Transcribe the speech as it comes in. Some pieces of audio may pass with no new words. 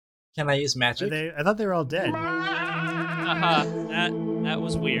Can I use magic? I thought they were all dead. That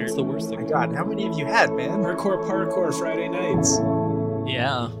was weird. It's the worst Oh thing. my god, how many have you had, man? Hardcore parkour Friday nights.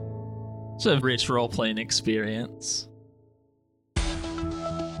 Yeah. It's a rich role-playing experience.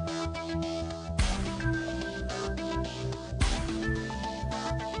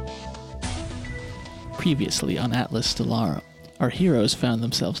 Previously on Atlas Stellarum, our heroes found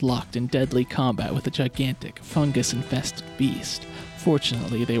themselves locked in deadly combat with a gigantic, fungus-infested beast.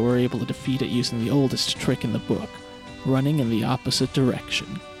 Fortunately, they were able to defeat it using the oldest trick in the book, running in the opposite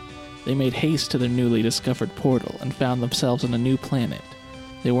direction. They made haste to their newly discovered portal and found themselves on a new planet.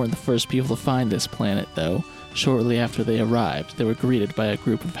 They weren't the first people to find this planet, though. Shortly after they arrived, they were greeted by a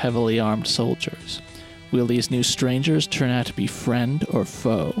group of heavily armed soldiers. Will these new strangers turn out to be friend or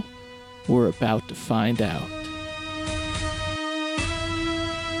foe? We're about to find out.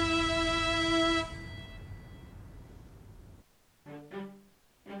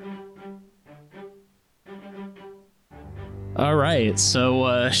 All right,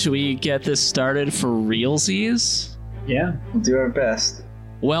 so should we get this started for realsies? Yeah. We'll do our best.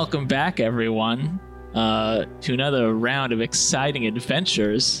 Welcome back, everyone, to another round of exciting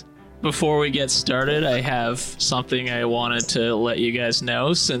adventures. Before we get started, I have something I wanted to let you guys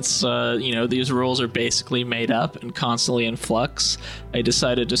know. Since, these rules are basically made up and constantly in flux, I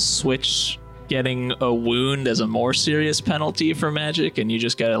decided to switch getting a wound as a more serious penalty for magic, and you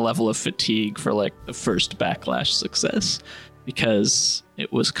just get a level of fatigue for, the first backlash success, because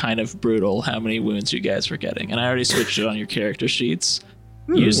it was kind of brutal how many wounds you guys were getting. And I already switched it on your character sheets.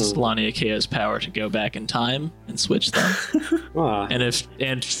 Used Lania Keo's power to go back in time and switch them.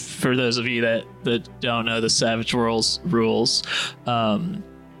 And for those of you that don't know the Savage Worlds rules,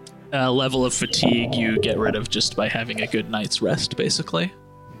 level of fatigue you get rid of just by having a good night's rest, basically.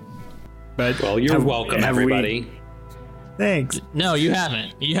 But You're welcome, everybody. Thanks. No, you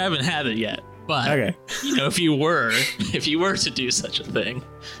haven't. You haven't had it yet. But Okay. if you were to do such a thing,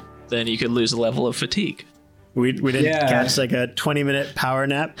 then you could lose a level of fatigue. We didn't catch a 20-minute power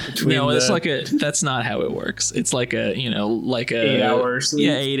nap between No, it's that's not how it works. It's like a 8 hours sleep.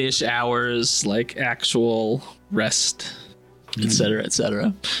 Yeah, 8-ish hours, actual rest, etc.,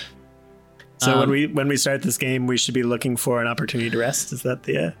 etc. So when we start this game, we should be looking for an opportunity to rest. Is that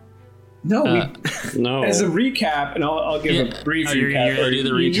the No, No. as a recap, and I'll give a brief recap. You're going to do the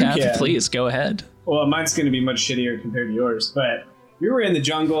recap? You can. Please, go ahead. Well, mine's going to be much shittier compared to yours, but we were in the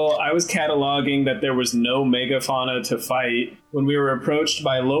jungle. I was cataloging that there was no megafauna to fight when we were approached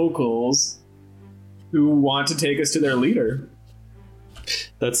by locals who want to take us to their leader.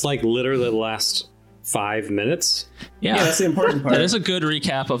 That's literally the last 5 minutes. Yeah, that's the important part. That is a good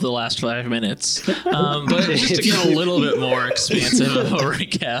recap of the last 5 minutes. But just to get a little bit more expansive of a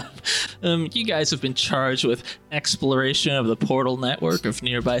recap, you guys have been charged with exploration of the portal network of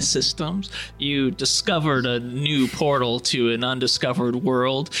nearby systems. You discovered a new portal to an undiscovered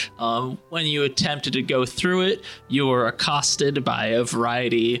world. When you attempted to go through it, you were accosted by a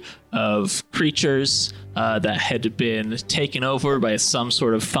variety of creatures that had been taken over by some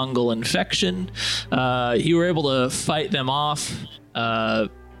sort of fungal infection. You were able to fight them off. Of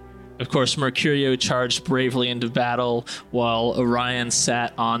course, Mercurio charged bravely into battle while Orion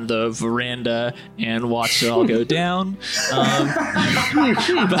sat on the veranda and watched it all go down.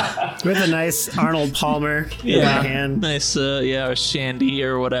 with a nice Arnold Palmer in my hand, Nice, or Shandy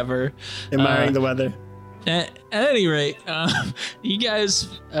or whatever. admiring the weather. At any rate, you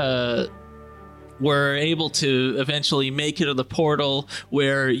guys were able to eventually make it to the portal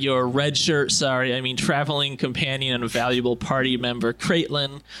where your traveling companion and valuable party member,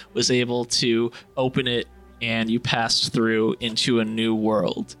 Kraitlin, was able to open it, and you passed through into a new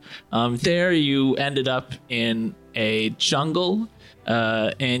world. There you ended up in a jungle,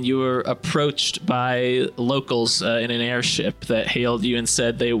 and you were approached by locals in an airship that hailed you and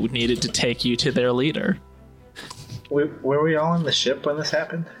said they needed to take you to their leader. Were we all on the ship when this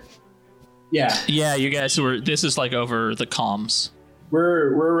happened? Yeah, you guys were. This is over the comms.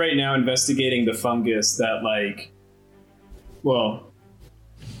 we're right now investigating the fungus that I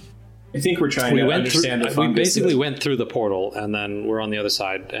think we're trying to understand the fungus. We basically went through the portal, and then we're on the other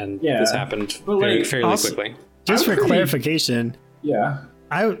side, and this happened fairly quickly. Just for clarification, Yeah.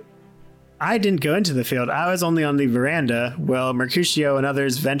 I didn't go into the field. I was only on the veranda while Mercutio and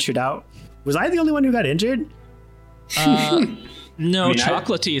others ventured out. Was I the only one who got injured? No,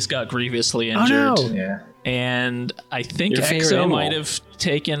 Chocolate's got grievously injured. Oh, no. Yeah. And I think Your favorite Exo animal. might have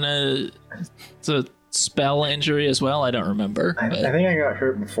taken a spell injury as well. I don't remember. I think I got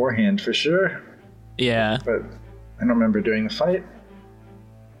hurt beforehand for sure, Yeah. but I don't remember during the fight.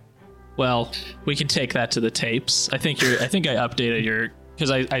 Well, we can take that to the tapes. I think I updated your because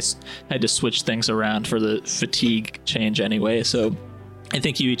I had to switch things around for the fatigue change anyway. So I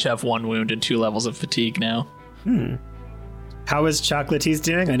think you each have 1 wound and 2 levels of fatigue now. How is Chocolatees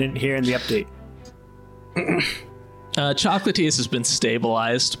doing? I didn't hear in the update. Chocolatees has been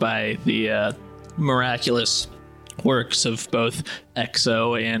stabilized by the miraculous works of both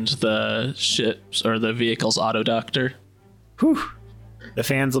Exo and the ship's or the vehicle's auto doctor. Whew. The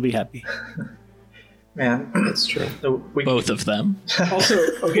fans will be happy. Man, That's true. Both of them. Also,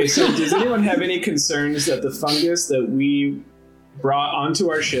 okay, so does anyone have any concerns that the fungus that we brought onto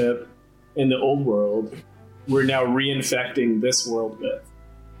our ship in the old world, we're now reinfecting this world with?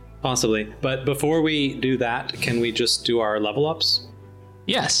 Possibly. But before we do that, can we just do our level ups?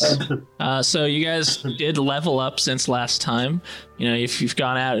 Yes. So you guys did level up since last time. You know, if you've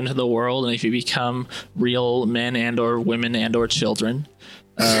gone out into the world and if you become real men and or women and or children.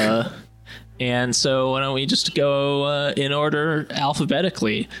 And so why don't we just go in order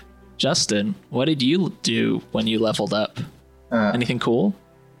alphabetically? Justin, what did you do when you leveled up? Anything cool?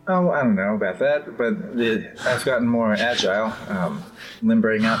 Oh, I don't know about that, but I've gotten more agile,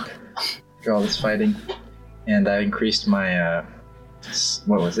 limbering up for all this fighting, and I increased my,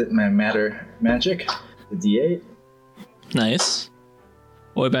 my matter magic, the D8. Nice.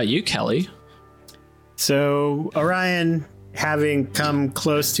 What about you, Kelly? So Orion, having come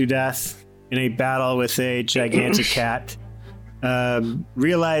close to death in a battle with a gigantic cat,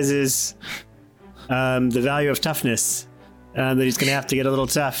 realizes the value of toughness, that he's going to have to get a little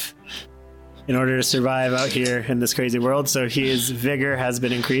tough in order to survive out here in this crazy world. So his vigor has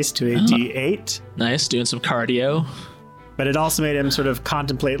been increased to a D8. Nice, doing some cardio. But it also made him sort of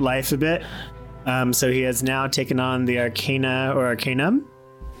contemplate life a bit. So he has now taken on the Arcana or Arcanum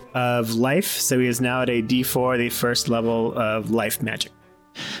of life. So he is now at a D4, the first level of life magic.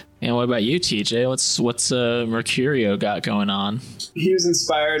 And what about you, TJ? What's Mercurio got going on? He was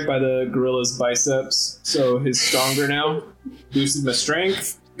inspired by the gorilla's biceps, so he's stronger now. Boosted my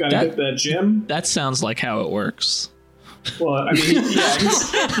strength. Gotta hit that gym. That sounds like how it works. Well, I mean, yeah,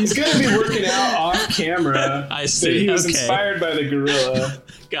 he's gonna be working out off camera. I see. He was inspired by the gorilla.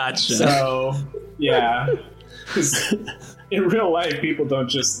 Gotcha. So, yeah. Because in real life, people don't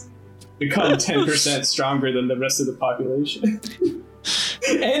just become 10% stronger than the rest of the population.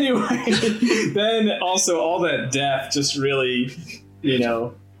 Anyway, then also all that death just really,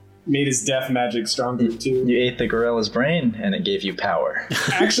 made his death magic stronger too. You ate the gorilla's brain and it gave you power.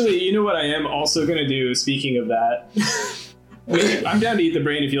 Actually, you know what I am also going to do, speaking of that? I'm down to eat the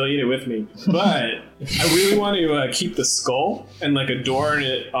brain if you'll eat it with me. But I really want to keep the skull and adorn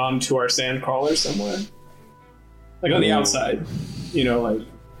it onto our sand crawler somewhere. Like on the outside. Like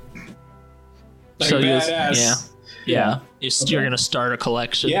so badass. Yeah. You're going to start a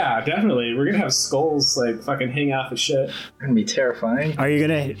collection. Yeah, definitely. We're going to have skulls fucking hang off the ship. It's going to be terrifying. Are you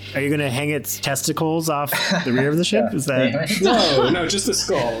going to hang its testicles off the rear of the ship? Yeah. Is that No, just the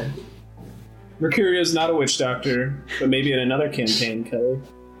skull. Mercurio's not a witch doctor, but maybe in another campaign, Kelly.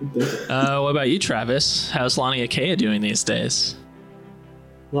 What about you, Travis? How's Lani Akea doing these days?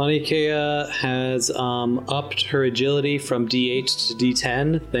 Lani Akea has upped her agility from D8 to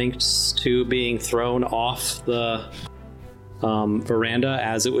D10 thanks to being thrown off the veranda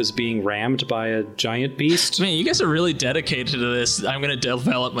as it was being rammed by a giant beast. Man, you guys are really dedicated to this. I'm going to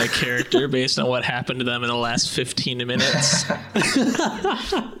develop my character based on what happened to them in the last 15 minutes.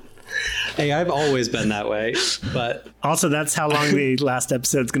 Hey, I've always been that way, but... Also, that's how long the last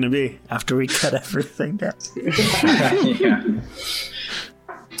episode's going to be after we cut everything down. Yeah.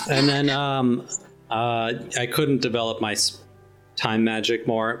 And then I couldn't develop my time magic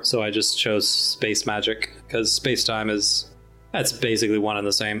more, so I just chose space magic, because space-time that's basically one and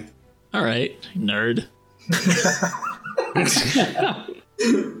the same. All right, nerd.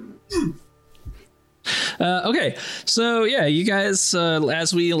 Okay, so yeah, you guys,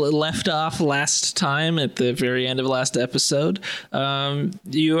 as we left off last time at the very end of the last episode,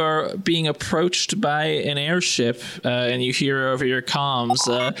 you are being approached by an airship, and you hear over your comms,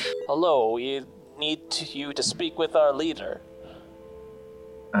 "Hello, we need you to speak with our leader."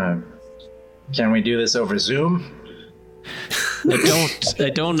 Can we do this over Zoom?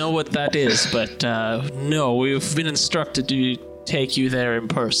 I don't know what that is, but no, we've been instructed to take you there in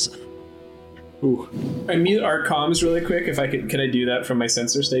person. Ooh. I mute our comms really quick. If I could, can I do that from my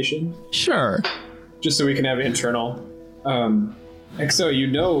sensor station? Sure. Just so we can have it internal. Exo,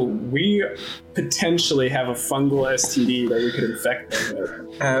 we potentially have a fungal STD that we could infect them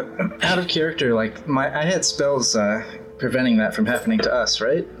with. Out of character, I had spells preventing that from happening to us,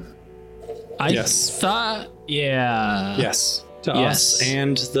 right? Yes. Thought, yeah. Yes. To us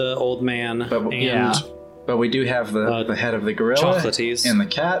and the old man. But But we do have the head of the gorilla Chocolates. and the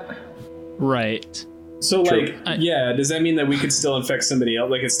cat. Right. So, True. like, yeah, does that mean that we could still infect somebody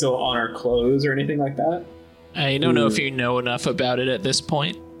else? Like, it's still on our clothes or anything like that? I don't know if you know enough about it at this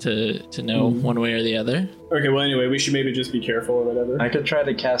point to know one way or the other. Okay, well, anyway, we should maybe just be careful or whatever. I could try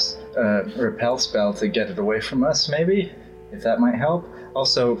to cast a repel spell to get it away from us, maybe, if that might help.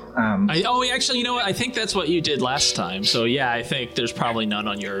 Also, Actually, you know what? I think that's what you did last time. So yeah, I think there's probably none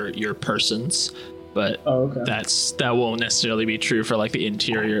on your persons, but okay. that won't necessarily be true for like the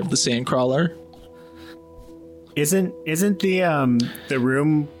interior of the sandcrawler. Isn't the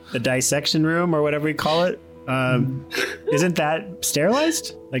room, the dissection room or whatever we call it, isn't that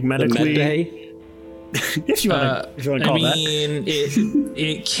sterilized? Like The medically? med bay. if you want to call I mean,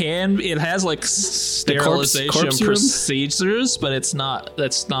 it has like sterilization corpse room? procedures, but that's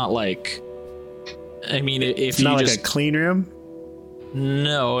not like. I mean, if it's you not just like a clean room.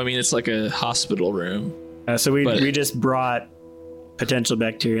 no, I mean it's like a hospital room. So we just brought potential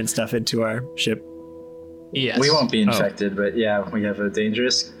bacteria and stuff into our ship. Yes, we won't be infected, but yeah, we have a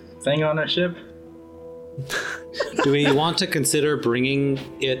dangerous thing on our ship. Do we want to consider bringing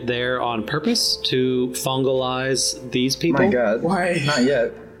it there on purpose to fungalize these people? My God, Why? Not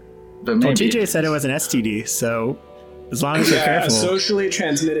yet, but Well, maybe. TJ said it was an STD, so as long as you're Yeah, careful. a socially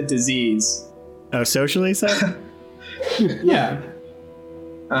transmitted disease. Oh, socially said? Yeah.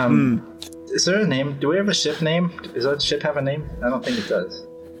 Is there a name? Do we have a ship name? Does our ship have a name? I don't think it does.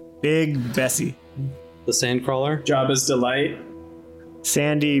 Big Bessie. The Sandcrawler? Jabba's Delight.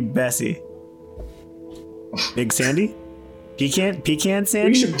 Sandy Bessie. Big Sandy? Pecan We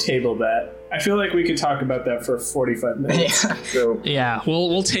Sandy? should table that. I feel like we could talk about that for 45 minutes. Yeah. So Yeah,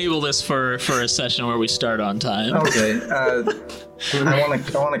 we'll table this for a session where we start on time. okay. I want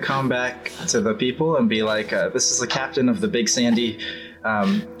to come back to the people and be like, this is the captain of the Big Sandy.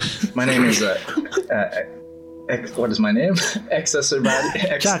 My name is what is my name?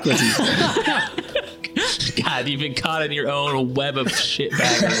 Chocolatey. God, you've been caught in your own web of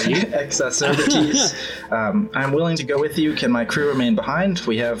shitbaggery. Exacerbites. I'm willing to go with you. Can my crew remain behind?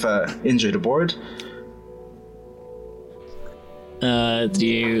 We have injured aboard.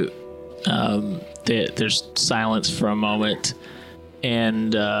 There's silence for a moment,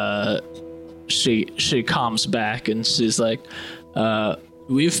 and she comes back and she's like,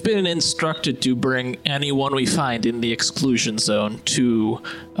 we've been instructed to bring anyone we find in the exclusion zone to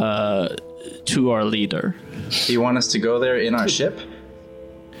our leader. Do you want us to go there in our ship?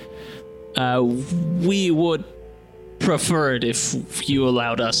 We would prefer it if you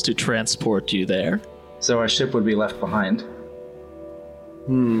allowed us to transport you there. So our ship would be left behind.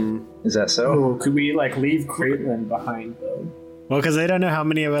 Is that so? Oh, could we like leave Caitlin behind though? Well, because they don't know how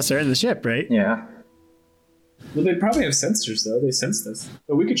many of us are in the ship, right? Yeah. Well, they probably have sensors though. They sense this,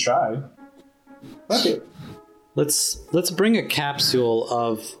 but we could try. Fuck it. Let's bring a capsule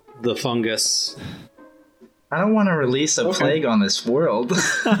of the fungus. I don't want to release a plague on this world.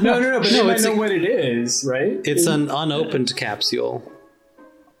 No, but they might it's know a- what it is, right? It's an unopened capsule.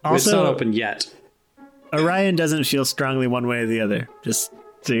 It's not Also, open yet. Orion doesn't feel strongly one way or the other. Just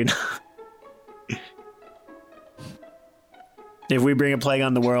so you know. If we bring a plague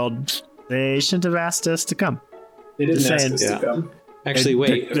on the world, they shouldn't have asked us to come. They didn't Just ask saying. us Yeah. to come. Actually,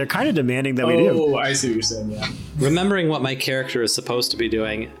 wait. They're kind of demanding that we do. Oh, I see what you're saying. Yeah. Remembering what my character is supposed to be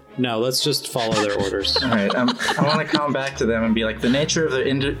doing, no, let's just follow their orders. All right, I want to come back to them and be like, the nature of their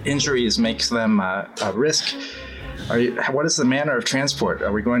injuries makes them a risk. What is the manner of transport?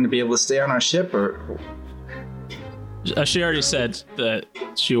 Are we going to be able to stay on our ship, or? She already said that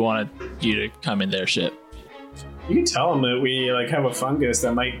she wanted you to come in their ship. You can tell them that we like have a fungus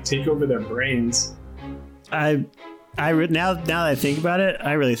that might take over their brains. Now that I think about it,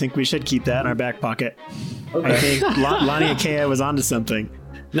 I really think we should keep that in our back pocket. I think Lonnie Akea was onto something.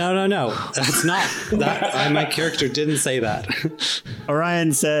 No. That's not. My character didn't say that.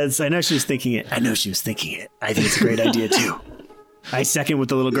 Orion says, I know she was thinking it. I know she was thinking it. I think it's a great idea, too. I second what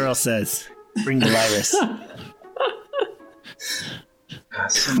the little girl says. Bring the virus.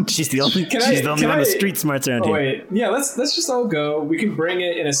 She's the only one with street smarts around Oh here. wait, yeah. Let's just all go. We can bring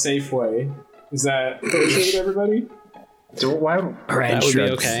it in a safe way. Is that okay with everybody? Why? Orion That would be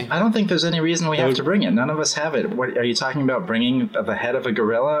shrugs. okay. I don't think there's any reason we have to bring it. None of us have it. What are you talking about? Bringing the head of a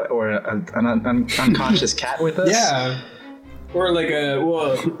gorilla or an unconscious cat with us? Yeah. Or like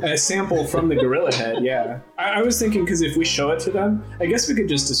a sample from the gorilla head. Yeah. I was thinking because if we show it to them, I guess we could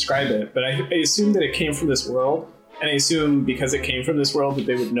just describe it. But I assume that it came from this world, and I assume because it came from this world that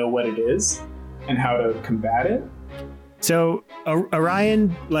they would know what it is and how to combat it. So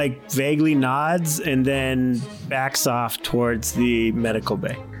Orion vaguely nods and then backs off towards the medical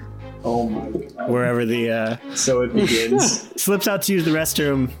bay. Oh my god. wherever the So it begins. slips out to use the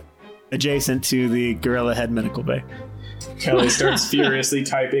restroom adjacent to the Gorilla Head Medical Bay. Kelly starts furiously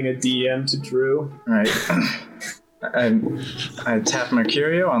typing a DM to Drew. All right. I tap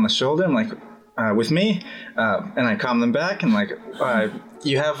Mercurio on the shoulder. I'm like, with me, and I calm them back. And like,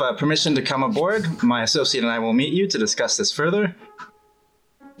 you have permission to come aboard. My associate and I will meet you to discuss this further.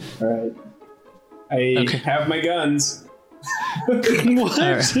 All right. I have my guns. What?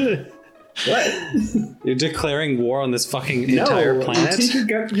 Alright. What? You're declaring war on this fucking entire You planet? take your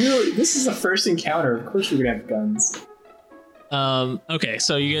gun. This is the first encounter. Of course, you're gonna have guns. Okay,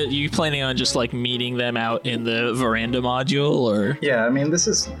 so you planning on just like meeting them out in the veranda module, or? Yeah, I mean, this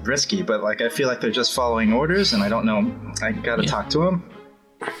is risky, but like, I feel like they're just following orders, and I don't know. I gotta talk to them.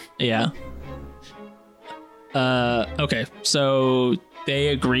 Yeah. Okay, so they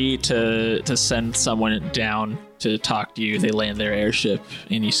agree to send someone down to talk to you. They land their airship,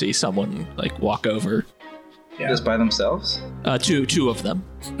 and you see someone like walk over. Yeah. Just by themselves. Two of them.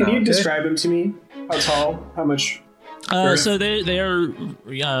 Can you Okay. describe them to me? How tall? How much? So they are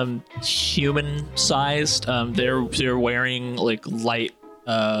human sized. They're wearing like light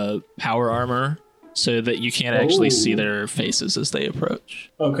power armor, so that you can't actually see their faces as they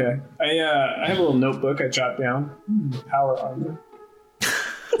approach. Okay. I have a little notebook I jot down. Power armor.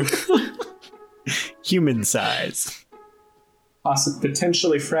 Human size.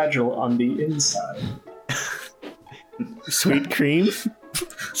 Potentially fragile on the inside. Sweet cream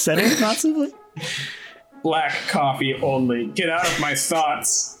setting, possibly. Black coffee only. Get out of my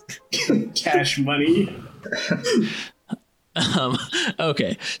thoughts. Cash money.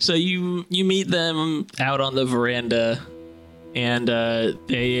 Okay, so you meet them out on the veranda, and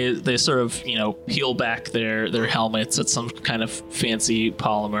they sort of peel back their helmets. It's some kind of fancy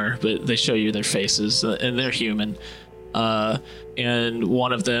polymer, but they show you their faces, and they're human. And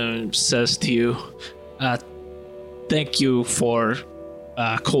one of them says to you, "Thank you for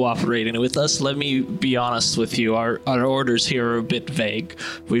cooperating with us. Let me be honest with you. Our orders here are a bit vague.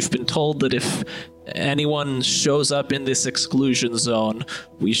 We've been told that if anyone shows up in this exclusion zone,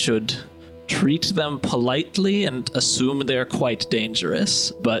 we should treat them politely and assume they're quite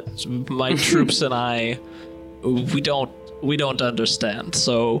dangerous. But my troops and I, we don't understand.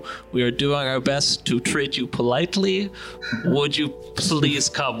 So we are doing our best to treat you politely. Would you please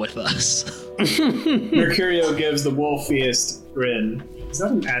come with us?" Mercurio gives the wolfiest grin. Is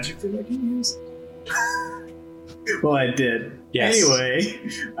that an adjective I can use? Well, I did. Yes. Anyway,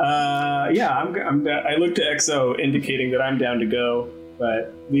 I'm I look to XO, indicating that I'm down to go,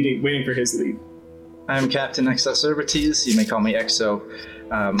 but waiting for his lead. I'm Captain Exocerbites. You may call me Exo.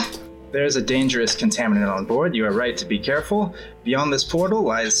 There's a dangerous contaminant on board. You are right to be careful. Beyond this portal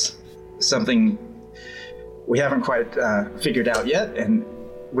lies something we haven't quite figured out yet, and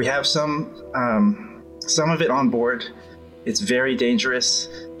we have some of it on board. It's very dangerous.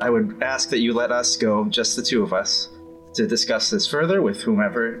 I would ask that you let us go, just the two of us, to discuss this further with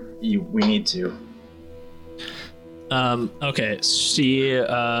whomever we need to. Okay, she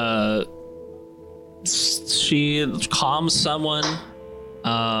calms someone,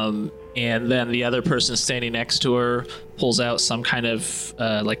 and then the other person standing next to her pulls out some kind of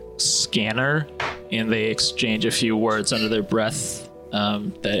like scanner, and they exchange a few words under their breath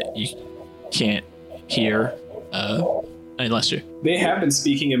that you can't hear unless you. They have been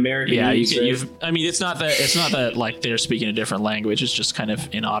speaking American. Yeah, names, right? you've. I mean, it's not that like they're speaking a different language. It's just kind of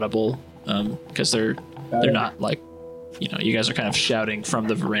inaudible because they're not like, you guys are kind of shouting from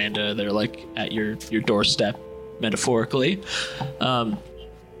the veranda. They're like at your doorstep, metaphorically,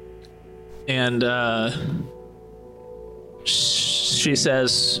 and she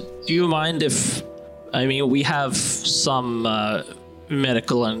says, "Do you mind if? I mean, we have some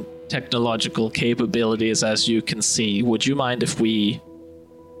medical and technological capabilities, as you can see. Would you mind if we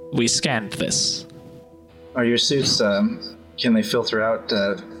scanned this?" Are your suits, can they filter out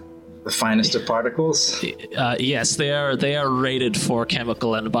the finest of particles? Yes, they are rated for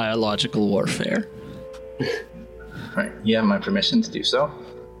chemical and biological warfare. Right. You have my permission to do so.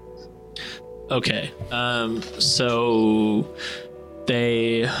 Okay. So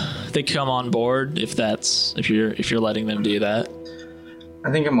they come on board if you're letting them do that. I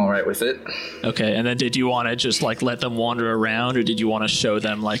think I'm all right with it. Okay, and then did you want to just like let them wander around, or did you want to show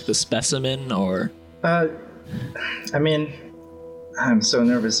them like the specimen, or? I mean, I'm so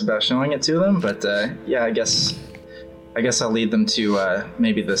nervous about showing it to them, but yeah, I guess I'll lead them to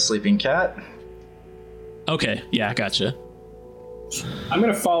maybe the sleeping cat. Okay, yeah, gotcha. I'm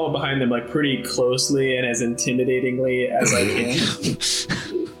gonna follow behind them like pretty closely and as intimidatingly as I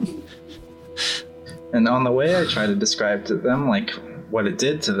can. And on the way, I try to describe to them like what it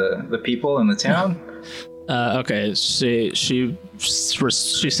did to the people in the town. Okay, she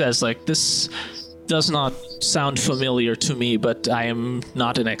says, like, this does not sound familiar to me, but I am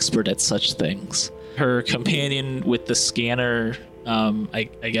not an expert at such things. Her companion with the scanner, I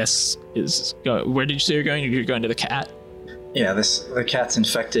guess, is... Where did you say you're going? You're going to the cat? Yeah, the cat's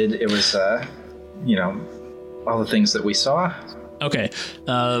infected. It was, all the things that we saw. Okay.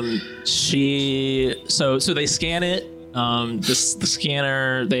 So they scan it. The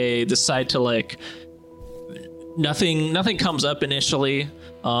scanner, they decide to, like... Nothing comes up initially.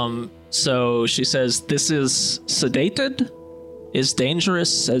 So she says, this is sedated? Is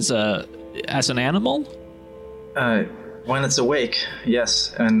dangerous as an animal? When it's awake,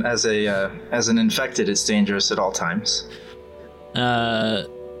 yes, and as an infected, it's dangerous at all times.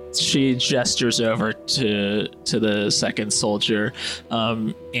 She gestures over to the second soldier,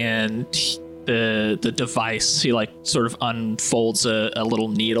 and the device, he, like, sort of unfolds a little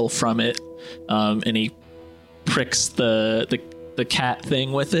needle from it, and he pricks the cat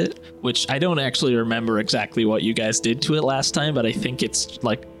thing with it, which I don't actually remember exactly what you guys did to it last time, but I think it's,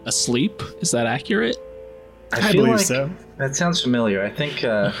 like, asleep. Is that accurate? I believe like so. That sounds familiar. I think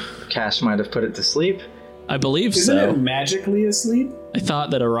Cash might have put it to sleep. I believe Isn't so. it magically asleep? I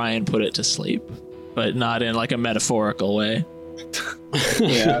thought that Orion put it to sleep, but not in, like, a metaphorical way.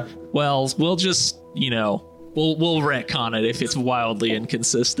 Yeah. Well, we'll just, we'll retcon it if it's wildly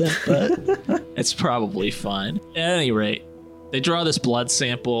inconsistent, but it's probably fine. At any rate, they draw this blood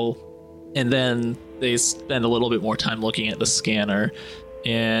sample, and then they spend a little bit more time looking at the scanner,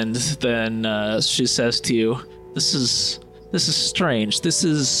 and then she says to you, "This is strange. This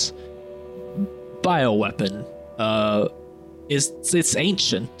is bioweapon. It's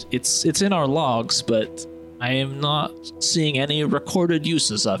ancient. It's in our logs, but I am not seeing any recorded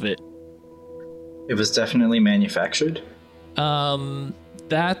uses of it." It was definitely manufactured.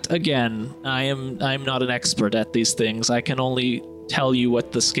 That again, I'm not an expert at these things. I can only tell you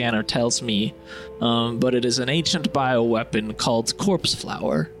what the scanner tells me. But it is an ancient bioweapon called corpse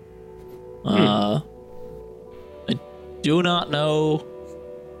flower. I do not know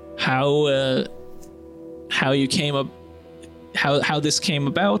how you came up, how this came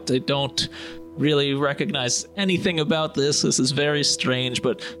about. I don't really recognize anything about this. This is very strange,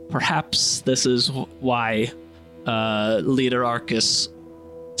 but perhaps this is why Leader Arcus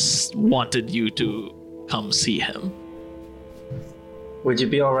wanted you to come see him. Would you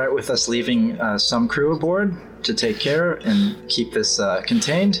be all right with us leaving some crew aboard to take care and keep this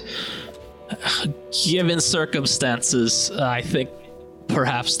contained? Given circumstances, I think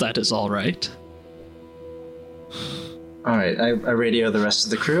perhaps that is all right. All right, I radio the rest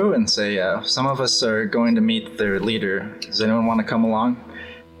of the crew and say, some of us are going to meet their leader. Does anyone want to come along?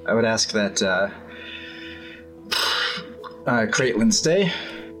 I would ask that Caitlin stay.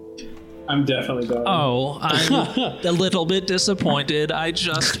 I'm definitely going. Oh, I'm a little bit disappointed. I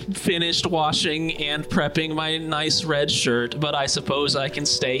just finished washing and prepping my nice red shirt, but I suppose I can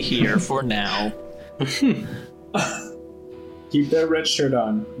stay here for now. Keep that red shirt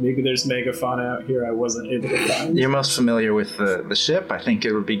on. Maybe there's megafauna out here I wasn't able to find. You're most familiar with the ship. I think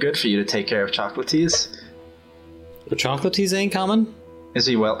it would be good for you to take care of Chocolates. The Chocolates ain't coming? Is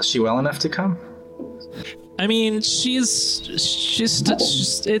she well enough to come? I mean, it's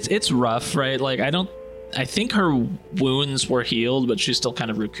rough, right? Like, I think her wounds were healed, but she's still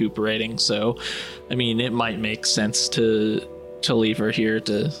kind of recuperating. So, I mean, it might make sense to leave her here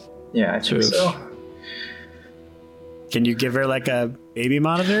to. Yeah, I think so. Can you give her like a baby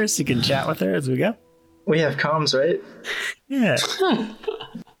monitor so you can chat with her as we go? We have comms, right? Yeah.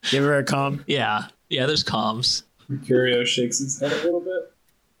 Give her a comm. Yeah, there's comms. Mercurio shakes his head a little bit.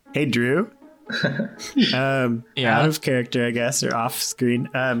 Hey, Drew. Yeah. Out of character, I guess, or off screen.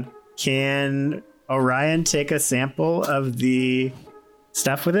 Can Orion take a sample of the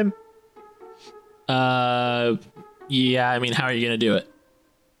stuff with him? Yeah, I mean, how are you gonna do it?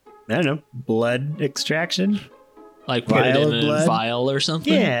 I don't know. Blood extraction? Like put it Vial in of a blood? vial or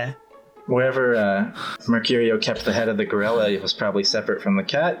something? Wherever Yeah. Mercurio kept the head of the gorilla, it was probably separate from the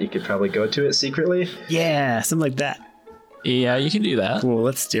cat. You could probably go to it secretly. Yeah, something like that. Yeah, you can do that. Cool,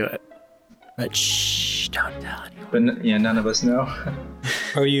 let's do it. But shh, don't tell anyone. But none of us know.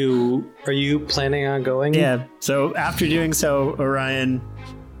 Are you planning on going? Yeah, so after doing so, Orion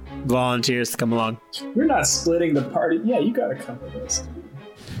volunteers to come along. We're not splitting the party. Yeah, you gotta come with us.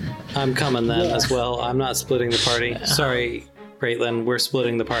 I'm coming then as well. I'm not splitting the party. Sorry, Caitlin, we're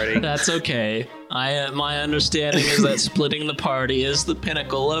splitting the party. That's okay. My understanding is that splitting the party is the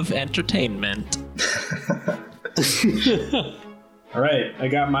pinnacle of entertainment. All right, I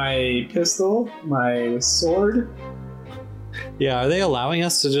got my pistol, my sword, Yeah, are they allowing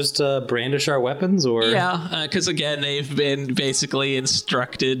us to just brandish our weapons, or? Yeah, because again, they've been basically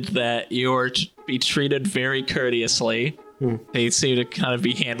instructed that you're to be treated very courteously. They seem to kind of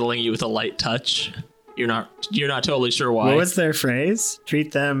be handling you with a light touch. You're not totally sure why. What was their phrase?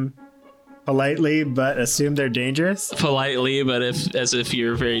 Treat them politely, but assume they're dangerous? Politely, but as if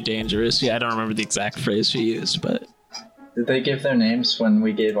you're very dangerous. Yeah, I don't remember the exact phrase she used, but... Did they give their names when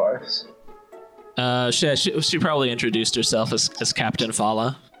we gave ours? She probably introduced herself as Captain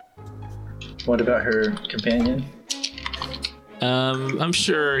Fala. What about her companion? I'm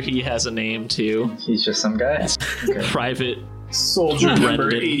sure he has a name too. He's just some guy? Okay. Private Soldier number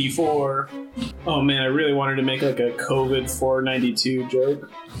Brendan. 84. Oh man, I really wanted to make like a COVID 492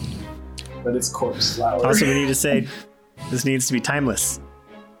 joke, but it's corpse flower. Also, we need to say this needs to be timeless.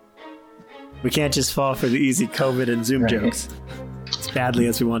 We can't just fall for the easy COVID and Zoom jokes as badly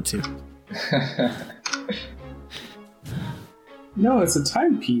as we want to. No, it's a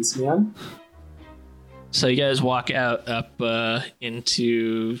timepiece, man. So you guys walk out up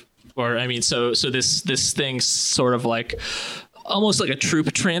into, or I mean, so this thing's sort of like almost like a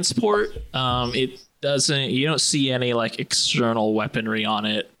troop transport. It doesn't, you don't see any like external weaponry on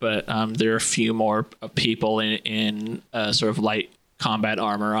it, but there are a few more people in sort of light combat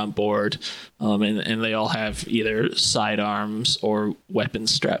armor on board, and they all have either sidearms or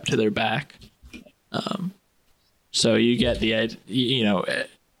weapons strapped to their back. So you get the, you know.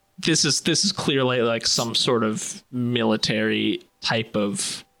 This is clearly like some sort of military type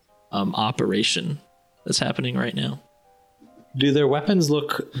of operation that's happening right now. Do their weapons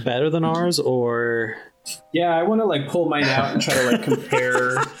look better than ours, or? Yeah, I want to like pull mine out and try to like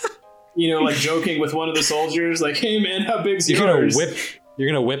compare. You know, like joking with one of the soldiers, like, "Hey man, how big's yours?" You're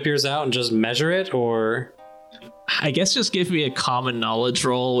gonna whip yours out and just measure it, or? I guess just give me a common knowledge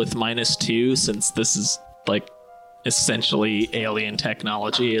roll with -2, since this is like essentially alien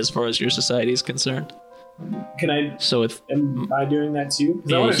technology as far as your society is concerned. Can I? So with Am I doing that too? 'Cause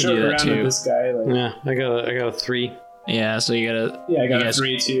Yeah, I want you to can joke do that around too. with this guy. Like, Yeah, I got a 3. yeah, so you gotta yeah, I got you a guys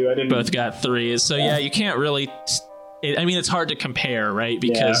 3 too. I didn't. both got 3s. So yeah, you can't really. I mean, it's hard to compare, right?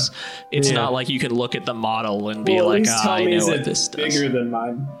 Because it's Yeah. not like you can look at the model and be Well, at like, least tell I me know is what it this does. bigger than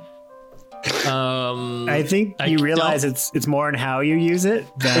mine? I think I you realize don't- it's more in how you use it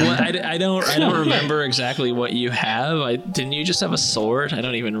than Well, I don't remember exactly what you have. Didn't you just have a sword? I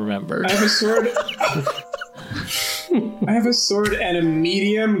don't even remember. I have a sword. I have a sword and a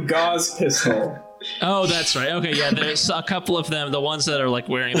medium gauze pistol. Oh, that's right. Okay, yeah, there's a couple of them. The ones that are like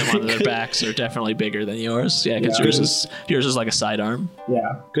wearing them on their backs are definitely bigger than yours. Yeah, because Yeah. yours is like a sidearm.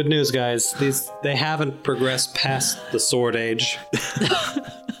 Yeah. Good news, guys. They haven't progressed past the sword age.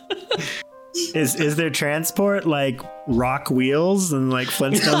 is there transport like rock wheels and like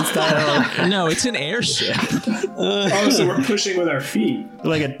Flintstone style, No, it's an airship. Oh, so we're pushing with our feet.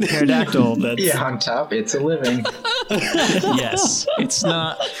 like a pterodactyl that's Yeah, on top, it's a living. Yes, it's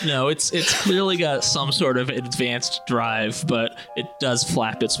not. No, it's clearly got some sort of advanced drive, but it does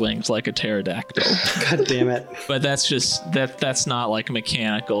flap its wings like a pterodactyl. God damn it. But that's just that's not like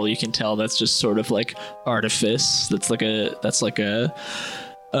mechanical. You can tell that's just sort of like artifice. That's like a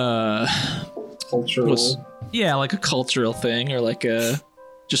Cultural. yeah, like a cultural thing, or like a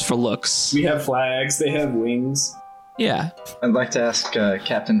just for looks. We have flags. They have wings. Yeah. I'd like to ask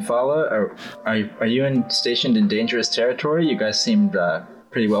Captain Fala, are you stationed in dangerous territory? You guys seemed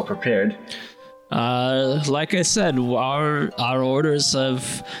pretty well prepared. Like I said, our orders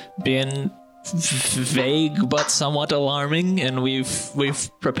have been vague but somewhat alarming, and we've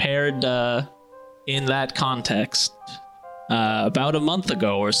prepared in that context. About a month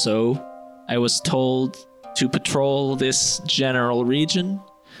ago or so, I was told to patrol this general region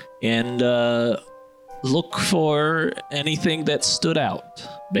and look for anything that stood out,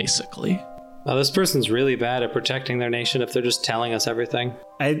 basically. Wow, this person's really bad at protecting their nation if they're just telling us everything.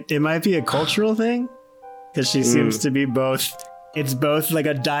 it might be a cultural thing because she seems to be both. It's both like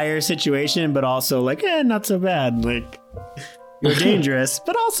a dire situation, but also like, not so bad. Like, you're dangerous,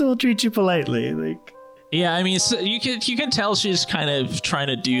 but also we'll treat you politely. Like, Yeah, I mean, so you can tell she's kind of trying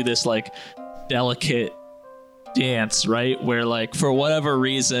to do this like delicate dance, right? Where like for whatever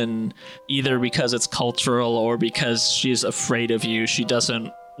reason, either because it's cultural or because she's afraid of you, she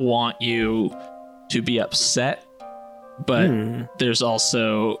doesn't want you to be upset. But there's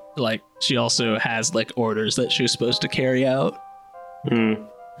also like she also has like orders that she's supposed to carry out. time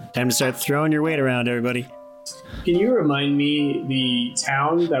to start throwing your weight around, everybody. Can you remind me the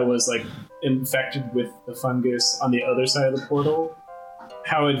town that was like infected with the fungus on the other side of the portal?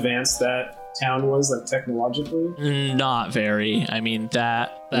 How advanced that town was, like technologically? Not very. I mean,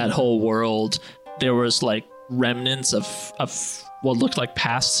 that whole world, there was like remnants of what looked like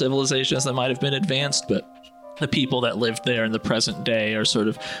past civilizations that might have been advanced, but the people that lived there in the present day are sort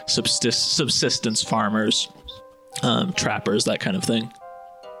of subsistence farmers, trappers, that kind of thing.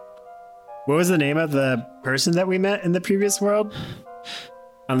 What was the name of the person that we met in the previous world?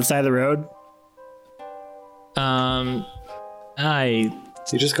 On the side of the road?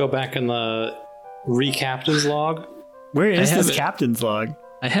 You just go back in the recaptain's log. Where is this captain's log?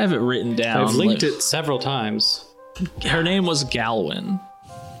 I have it written down. I've linked it several times. Her name was Galwin.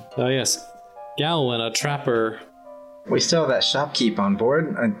 Oh yes, Galwin, a trapper. We still have that shopkeep on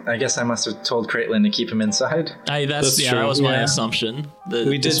board. I guess I must have told Caitlin to keep him inside. That's true. That was my assumption.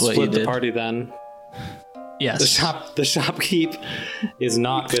 We did split the party then. Yes. The shopkeep is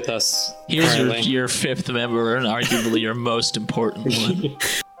not with us. Here's your fifth member and arguably your most important one.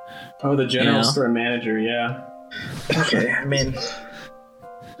 Oh, the general store manager, yeah. Okay, I mean,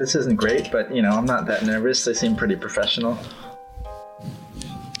 this isn't great, but, I'm not that nervous. They seem pretty professional.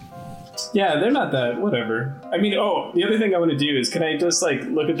 Yeah, they're not that, whatever. I mean, the other thing I want to do is, can I just,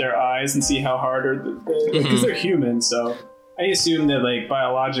 look at their eyes and see how hard because they're human, so I assume that,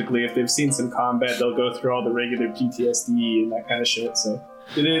 biologically, if they've seen some combat, they'll go through all the regular PTSD and that kind of shit, so.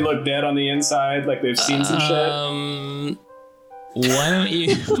 Do they look dead on the inside, like they've seen some shit? Why don't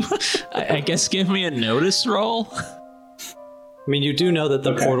you, I guess, give me a notice roll? I mean, you do know that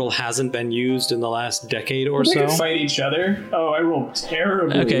the portal hasn't been used in the last decade or so. They could fight each other. Oh, I rolled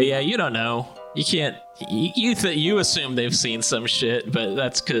terribly. Okay, yeah, you don't know. You can't. You assume they've seen some shit, but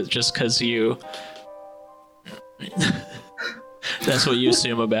that's just because you. That's what you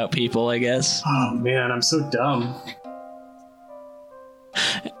assume about people, I guess. Oh man, I'm so dumb.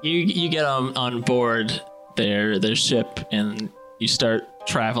 You get on board their ship and you start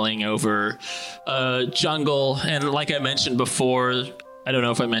traveling over jungle, and like I mentioned before, I don't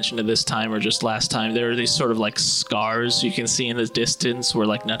know if I mentioned it this time or just last time, there are these sort of scars you can see in the distance where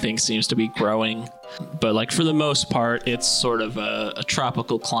nothing seems to be growing, but for the most part it's sort of a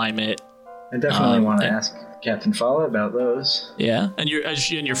tropical climate. I definitely want to ask Captain Fala about those. Yeah, and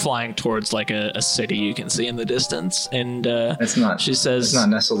you're flying towards a city you can see in the distance, and it's not. She says it's not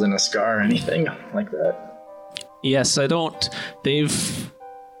nestled in a scar or anything like that. Yes, I don't. They've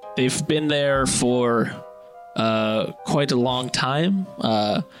been there for quite a long time.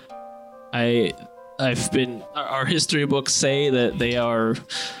 Our history books say that they are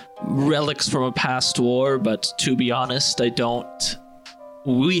relics from a past war, but to be honest,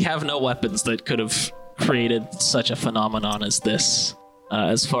 we have no weapons that could have created such a phenomenon as this,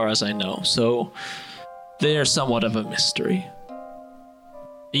 as far as I know. So they are somewhat of a mystery.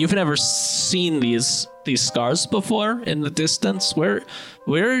 You've never seen these scars before in the distance? Where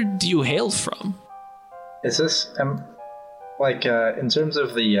do you hail from? Is this in terms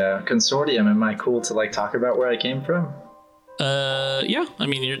of the consortium? Am I cool to talk about where I came from? Yeah. I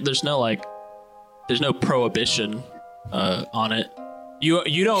mean, there's no prohibition on it.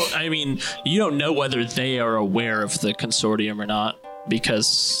 You don't know whether they are aware of the consortium or not,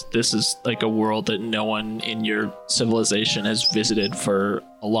 because this is a world that no one in your civilization has visited for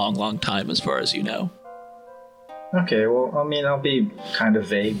a long, long time, as far as you know. Okay, well, I mean, I'll be kind of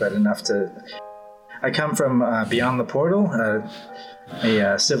vague, but enough to... I come from beyond the portal,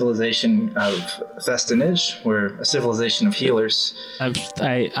 a civilization of Festinage. We're a civilization of healers. I'm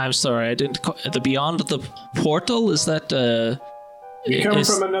sorry, I didn't... The beyond the portal, is that... You come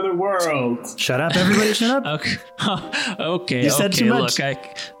from another world. Shut up, everybody! Shut up. Okay. You said too much. Look,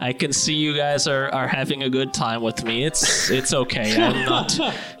 I can see you guys are having a good time with me. It's okay.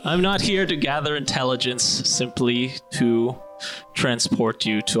 I'm not here to gather intelligence. Simply to transport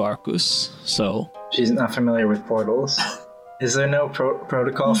you to Arcus. So she's not familiar with portals. Is there no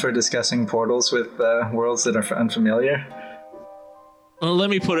protocol for discussing portals with worlds that are unfamiliar? Well,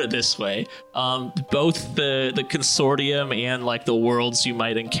 let me put it this way. Both the consortium and the worlds you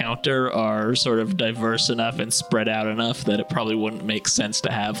might encounter are sort of diverse enough and spread out enough that it probably wouldn't make sense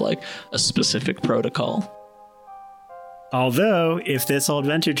to have a specific protocol. Although, if this whole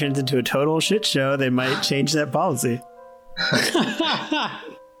adventure turns into a total shit show, they might change that policy.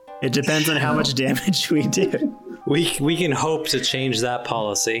 It depends on how much damage we do. We can hope to change that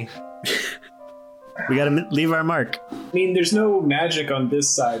policy. We gotta leave our mark. I mean, there's no magic on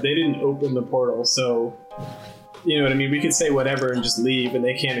this side. They didn't open the portal, so... You know what I mean? We could say whatever and just leave, and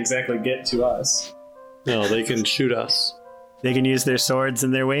they can't exactly get to us. No, they can shoot us. They can use their swords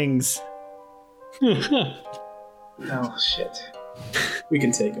and their wings. Oh, shit. We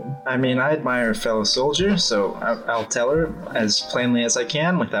can take them. I mean, I admire a fellow soldier, so I'll tell her as plainly as I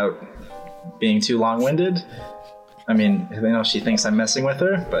can without being too long-winded. I mean, she thinks I'm messing with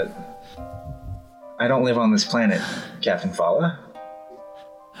her, but... I don't live on this planet, Captain Fala.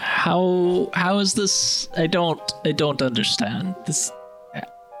 How is this? I don't understand this.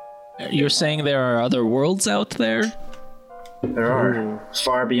 You're saying there are other worlds out there? There are,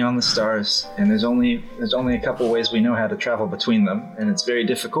 far beyond the stars, and there's only a couple ways we know how to travel between them, and it's very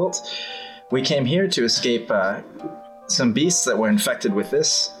difficult. We came here to escape some beasts that were infected with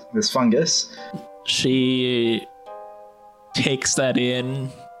this fungus. She takes that in,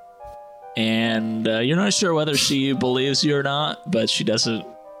 and you're not sure whether she believes you or not, but she doesn't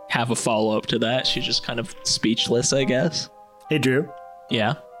have a follow-up to that. She's just kind of speechless, I guess. Hey, Drew.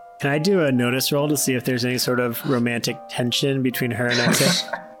 Yeah? Can I do a notice roll to see if there's any sort of romantic tension between her and Exo?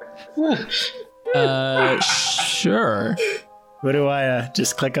 Sure. What do I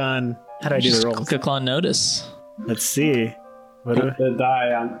just click on? How do I do Just the roll? click on notice. Let's see. What do The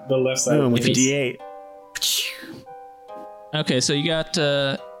die on the left side. Boom, with If a you- D8. Okay, so you got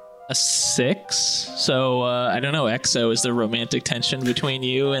a 6. So I don't know, Exo, is there romantic tension between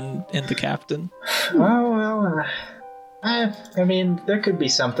you and the captain? I mean, there could be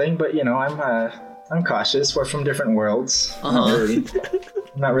something, but I'm cautious. We're from different worlds. I'm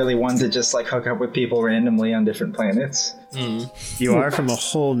not really one to just like hook up with people randomly on different planets. You are from a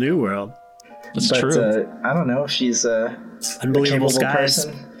whole new world. That's But true. I don't know if she's a Unbelievable capable skies,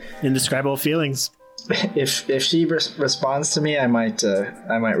 person. indescribable feelings. If she responds to me, I might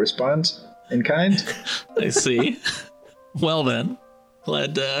respond in kind. I see. Well then,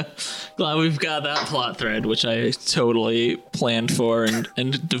 glad we've got that plot thread, which I totally planned for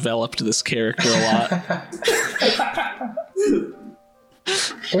and developed this character a lot.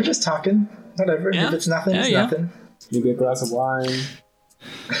 We're just talking. Whatever. Yeah. If it's nothing, it's Yeah. nothing. You get a glass of wine.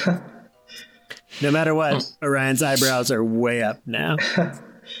 No matter what, Orion's eyebrows are way up now.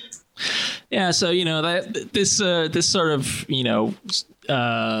 Yeah, so that this sort of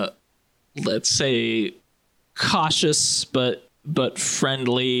let's say cautious but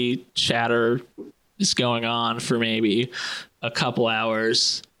friendly chatter is going on for maybe a couple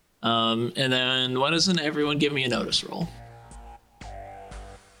hours, and then why doesn't everyone give me a notice roll?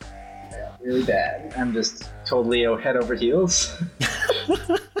 Really bad. I'm just totally head over heels.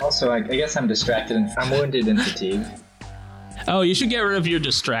 Also, I guess I'm distracted and I'm wounded and fatigued. Oh, you should get rid of your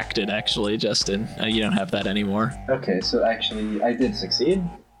distracted, actually, Justin. You don't have that anymore. Okay, so actually, I did succeed.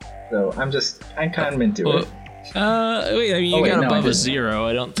 So I'm kind of into it. Wait, I mean, you wait, got no, I above a didn't. 0.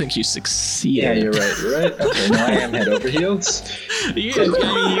 I don't think you succeeded. Yeah, you're right. Okay, now I am head over heels. I mean, you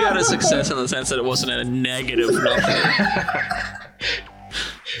got a success in the sense that it wasn't a negative number.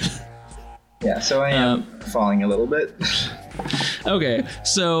 Yeah, so I am falling a little bit. Okay,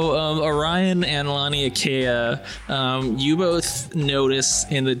 so Orion and Lani Akea, you both notice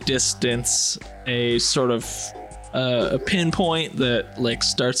in the distance a sort of a pinpoint that like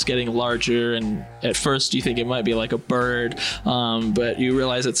starts getting larger, and at first you think it might be like a bird, but you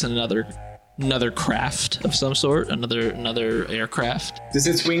realize it's another craft of some sort, another aircraft. Does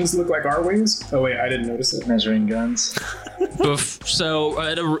its wings look like our wings? Oh wait, I didn't notice it. Measuring guns. So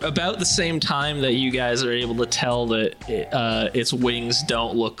at about the same time that you guys are able to tell that its wings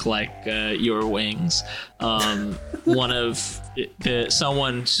don't look like your wings, someone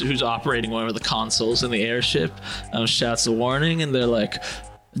who's operating one of the consoles in the airship shouts a warning, and they're like,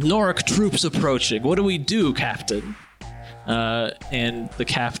 "Norik troops approaching. What do we do, Captain?" And the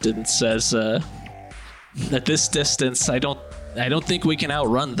captain says, "At this distance, I don't think we can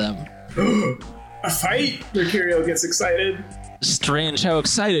outrun them." A fight? Mercurial gets excited. Strange how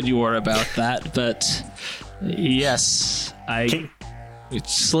excited you were about that, but yes,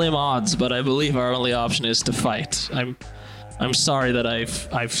 it's slim odds, but I believe our only option is to fight. I'm sorry that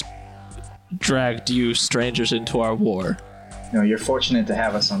I've dragged you strangers into our war. No, you're fortunate to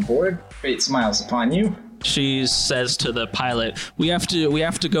have us on board. Fate smiles upon you. She says to the pilot, we have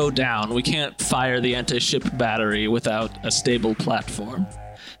to go down. We can't fire the anti-ship battery without a stable platform."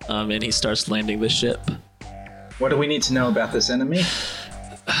 And he starts landing the ship. What do we need to know about this enemy?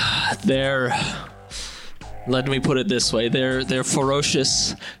 Let me put it this way, they're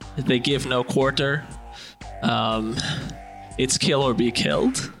ferocious. They give no quarter. It's kill or be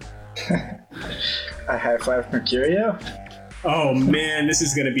killed. I high five Mercurio. Oh man, this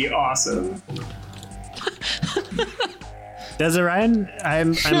is gonna be awesome. Does Orion?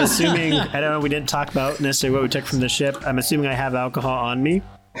 I'm assuming, I don't know, we didn't talk about necessarily what we took from the ship. I'm assuming I have alcohol on me.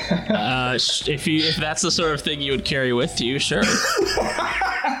 If that's the sort of thing you would carry with you, sure.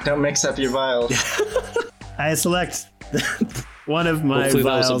 Don't mix up your vials. I select one of my Hopefully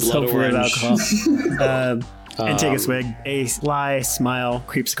that was a vials, blood hopefully of orange. alcohol, and take a swig. A sly smile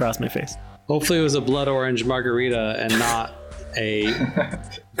creeps across my face. Hopefully it was a blood orange margarita and not a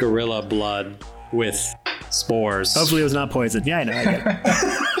gorilla blood with spores. Hopefully it was not poison. Yeah, I know. I get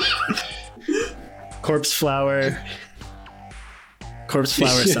it. Corpse flower. Corpse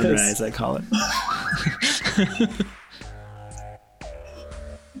flower Yes. sunrise, I call it.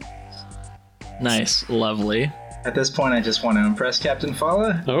 Nice, lovely. At this point, I just want to impress Captain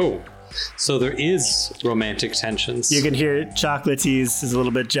Fala. Oh, so there is romantic tensions. You can hear Chocolatees is a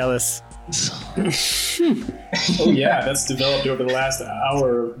little bit jealous. Oh yeah, that's developed over the last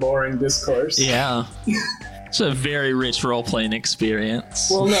hour of boring discourse. Yeah. It's a very rich role-playing experience.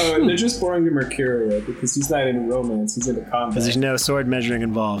 Well, no, they're just boring to Mercurio because he's not into romance; he's into Because combat. there's no sword measuring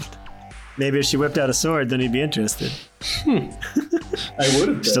involved. Maybe if she whipped out a sword, then he'd be interested. I would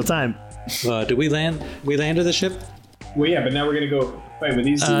have. Still time. Do we land? We landed the ship? Well, yeah, but now we're gonna go fight with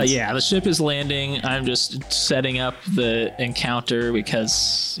these dudes. Yeah, the ship is landing. I'm just setting up the encounter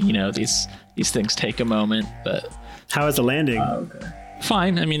because, you know, these things take a moment, but How is the landing? Okay.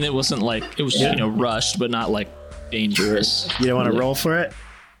 fine. I mean, it wasn't like, it was, you know, rushed, but not like dangerous. You don't want to roll for it?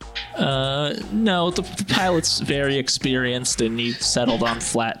 No, the pilot's very experienced and he settled on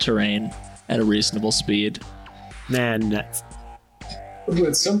flat terrain at a reasonable speed. Man, nuts. Ooh,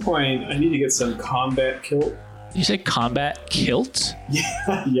 at some point, I need to get some combat kilt. You say combat kilt?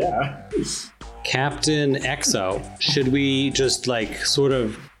 Yeah. Captain Exo, should we just like sort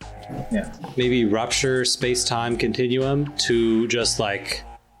of Yeah. maybe rupture space-time continuum to just like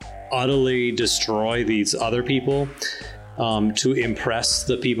utterly destroy these other people to impress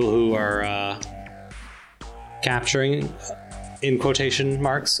the people who are capturing, in quotation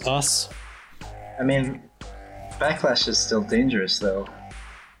marks, us? I mean, backlash is still dangerous, though.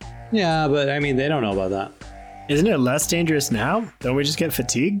 Yeah, but I mean, they don't know about that. Isn't it less dangerous now? Don't we just get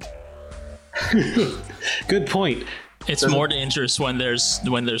fatigued? Good point. It's more dangerous when there's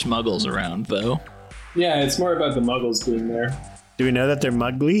muggles around, though. Yeah, it's more about the muggles being there. Do we know that they're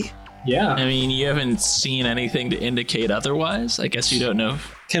muggly? Yeah. I mean, you haven't seen anything to indicate otherwise. I guess you don't know.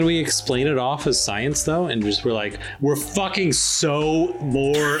 Can we explain it off as science though? And just we're like, we're fucking so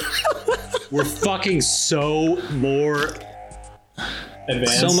more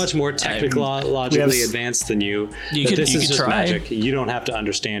Advanced. so much more technologically We have- advanced than you. You that could- this you is could just try. magic. You don't have to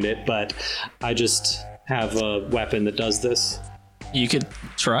understand it, but I just have a weapon that does this. You could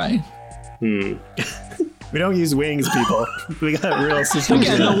try. We don't use wings, people. We got real systems.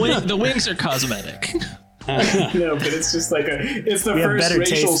 Again, the wings are cosmetic. No, but it's just like it's the We have first better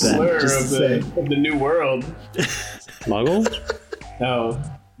racial taste then, slur just of to the new world. Muggle? No,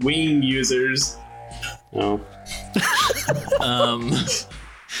 wing users. No.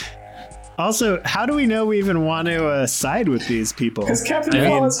 Also, how do we know we even want to side with these people? Because Captain I mean-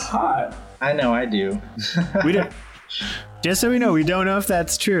 Paul is hot. I know I do. We don't. Just so we know, we don't know if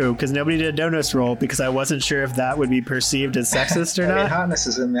that's true because nobody did a donus roll because I wasn't sure if that would be perceived as sexist or I mean, not. hotness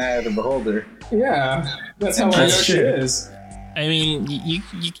is in the eye of the beholder. Yeah, that's how I know That's she true. is. I mean,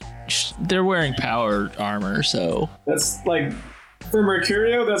 they're wearing power armor, so That's like for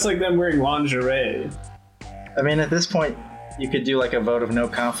Mercurio. That's like them wearing lingerie. I mean, at this point, you could do like a vote of no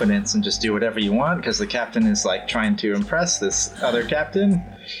confidence and just do whatever you want because the captain is like trying to impress this other captain.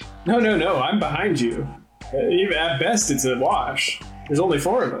 No, I'm behind you. Even at best, it's a wash. There's only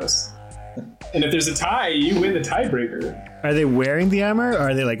 4 of us, and if there's a tie, you win the tiebreaker. Are they wearing the armor or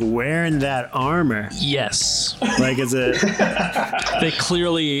are they like wearing that armor? yes, Like, is it. they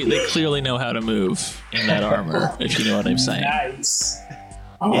clearly know how to move in that armor. If you know what I'm saying. Nice.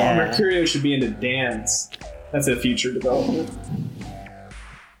 Oh, Yeah. Mercurio should be into dance. That's a future development.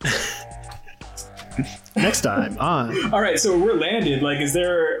 Next time on. All right, so we're landed. Like, is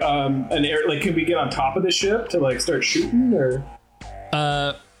there an air? Like, could we get on top of the ship to like start shooting? Or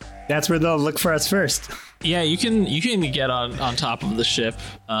That's where they'll look for us first. Yeah, you can get on top of the ship.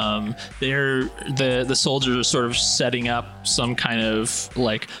 The soldiers are sort of setting up some kind of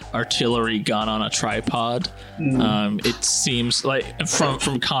like artillery gun on a tripod. It seems like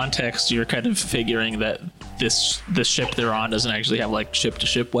from context, you're kind of figuring that the ship they're on doesn't actually have like ship to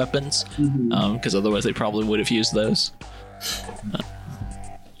ship weapons, because otherwise they probably would have used those.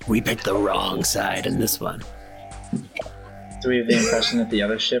 We picked the wrong side in this one. Do we have the impression that the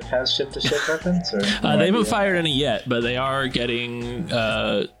other ship has ship-to-ship weapons? Or no They haven't idea? fired any yet, but they are getting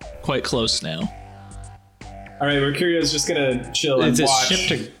quite close now. all right, Mercurio's just gonna chill and Is it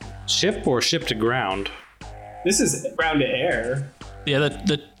watch. ship or ship to ground? This is ground to air. Yeah,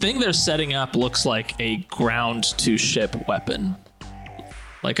 the thing they're setting up looks like a ground to ship weapon,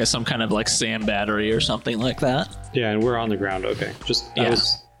 like some kind of like SAM battery or something like that. Yeah, and we're on the ground. Okay, I Yeah.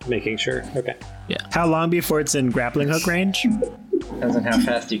 was making sure. Okay. How long before it's in grappling hook range? Depends on how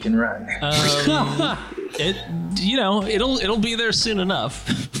fast you can run. It'll be there soon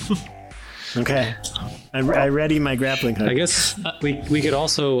enough. Okay. I ready my grappling hook. I guess we could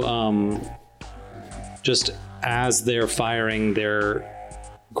also just as they're firing their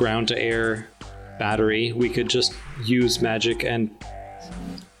ground to air battery, we could just use magic and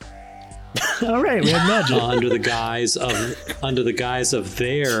All right, we have magic. under the guise of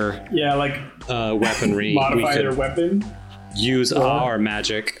their like weaponry, modify we their could weapon. use our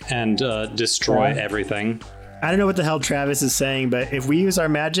magic and destroy everything. I don't know what the hell Travis is saying, but if we use our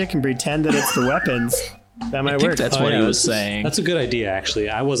magic and pretend that it's the weapons, that might work. That's what he was saying. That's a good idea, actually.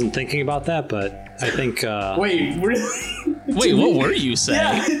 I wasn't thinking about that, but I think. Wait, really? Wait, what were you saying?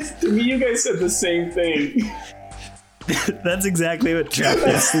 Yeah, to me, you guys said the same thing. That's exactly what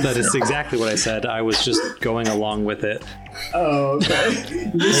Travis. That is exactly what I said. I was just going along with it. Oh,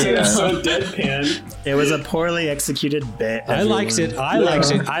 okay. You said it so deadpan. It was a poorly executed bit. I liked it. I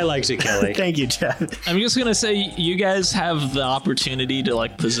liked it, Kelly. Thank you, Travis. I'm just gonna say you guys have the opportunity to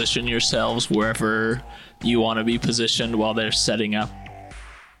like position yourselves wherever you want to be positioned while they're setting up.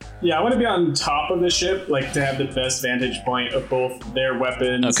 Yeah, I want to be on top of the ship, like to have the best vantage point of both their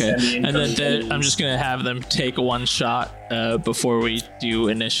weapons Okay, and the and incoming then enemies. I'm just gonna have them take one shot before we do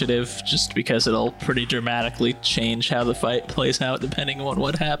initiative, just because it'll pretty dramatically change how the fight plays out depending on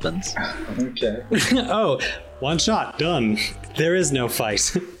what happens. Okay. Oh, one shot, done. There is no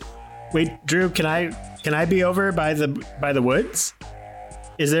fight. Wait, Drew, can I be over by the woods?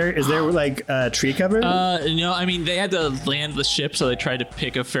 Is there like tree cover? No, I mean they had to land the ship, so they tried to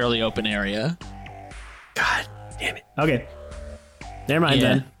pick a fairly open area. God damn it. Okay. Never mind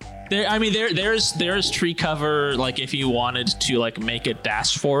Yeah. then. There's tree cover. Like if you wanted to like make a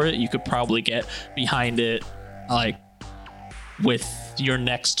dash for it, you could probably get behind it, like with your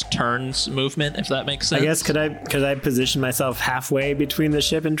next turn's movement, if that makes sense. I guess could I position myself halfway between the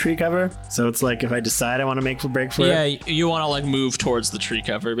ship and tree cover? So it's like if I decide I want to make a break for Yeah, it. you want to like move towards the tree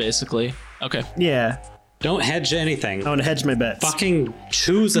cover, basically. Okay. Yeah. Don't hedge anything. I want to hedge my bets. Fucking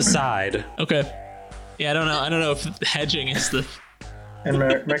choose a side. Okay. Yeah, I don't know if hedging is the. And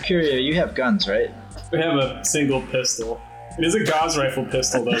Mercurio, you have guns, right? We have a single pistol. It is a Gauss rifle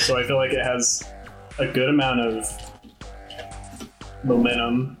pistol, though, so I feel like it has a good amount of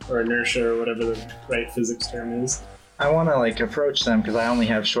momentum or inertia or whatever the right physics term is. I want to like approach them because I only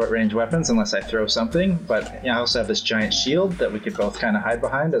have short range weapons unless I throw something. But I also have this giant shield that we could both kind of hide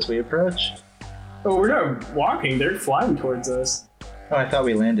behind as we approach. Oh, we're not walking. They're flying towards us. Oh, I thought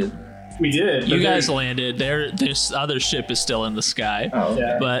we landed. We did. You but guys they're- landed. This other ship is still in the sky, Oh, okay.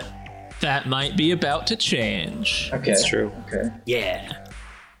 Yeah. but that might be about to change. Okay. That's true. Okay. Yeah.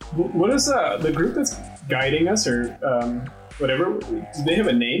 What is the group that's guiding us or whatever? Do they have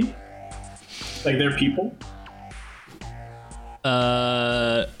a name? Like their people?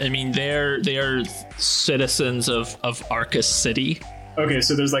 I mean they're citizens of Arcus City. Okay,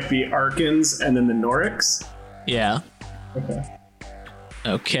 so there's like the Arkans and then the Norics. Yeah. Okay.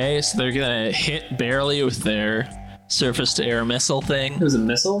 Okay, so they're gonna hit barely with their surface to air missile thing. It was a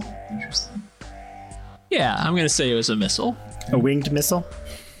missile? Interesting. Yeah, I'm gonna say it was a missile. A winged missile?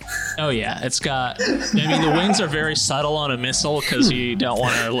 Oh yeah, it's got. I mean, the wings are very subtle on a missile because you don't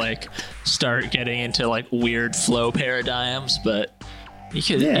want to like start getting into like weird flow paradigms, but you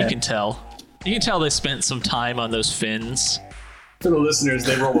can tell. You can tell they spent some time on those fins. For the listeners,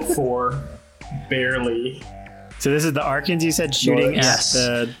 they roll a 4. Barely. So this is the Arkans you said shooting Yes.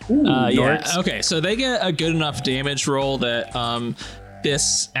 at the Yeah. Norks? Okay, so they get a good enough damage roll that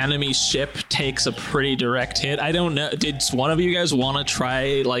this enemy ship takes a pretty direct hit. I don't know. Did one of you guys want to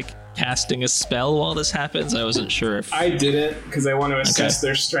try like casting a spell while this happens? I wasn't sure if I didn't because I want to assess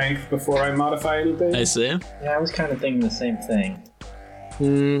their strength before I modify anything. I see. Yeah, I was kind of thinking the same thing.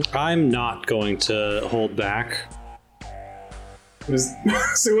 I'm not going to hold back.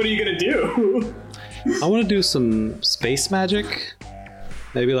 So what are you gonna do? I want to do some space magic.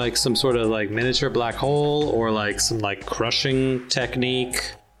 Maybe like some sort of like miniature black hole or like some like crushing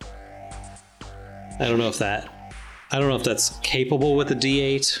technique. I don't know if that's capable with a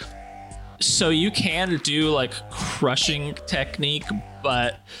D8. So you can do like crushing technique,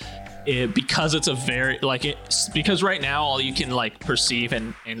 but because it's a very because right now all you can like perceive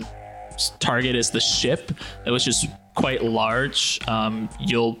and target is the ship, which is quite large.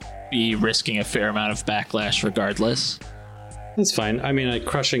 You'll be risking a fair amount of backlash regardless. That's fine. I mean, like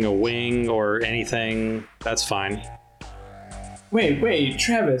crushing a wing or anything, that's fine. Wait,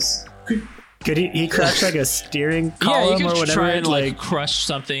 Travis. Could he crush like a steering column Yeah, you or could whatever? try and like crush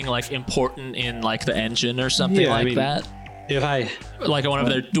something like important in like the engine or something Yeah, I like mean, that. If I Like one of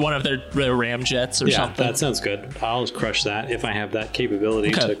their ramjets or yeah, something. that sounds good. I'll crush that if I have that capability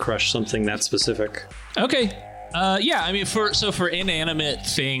Okay. to crush something that specific. Okay. Yeah, I mean, for inanimate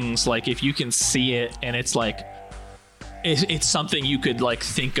things, like if you can see it and it's like it's something you could like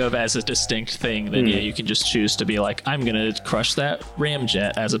think of as a distinct thing, then yeah, you can just choose to be like, I'm gonna crush that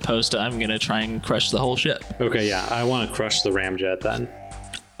ramjet, as opposed to I'm gonna try and crush the whole ship. Okay, yeah, I want to crush the ramjet then.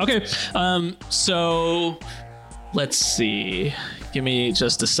 Okay, so let's see. Give me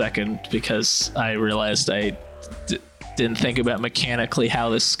just a second because I realized I didn't think about mechanically how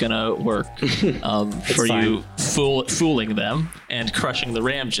this is gonna work for fine. you fooling them and crushing the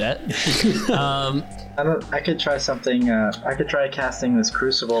ramjet. I could try something. I could try casting this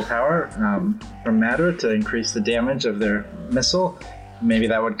crucible power from matter to increase the damage of their missile. Maybe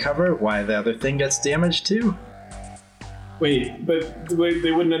that would cover why the other thing gets damaged too. Wait, but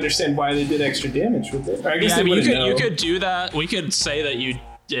they wouldn't understand why they did extra damage, would they? Or I guess Yeah, they I mean, wouldn't know. you could do that. We could say that you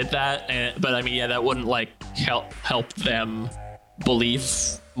did that, but I mean, yeah, that wouldn't like help them believe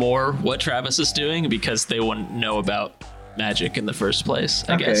more what Travis is doing because they wouldn't know about magic in the first place,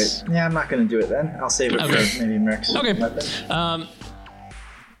 I guess. Yeah, I'm not going to do it then. I'll save it Okay. for maybe Merc's Okay. weapon.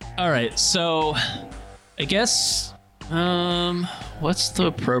 All right, so I guess what's the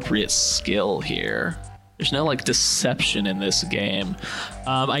appropriate skill here? There's no like deception in this game.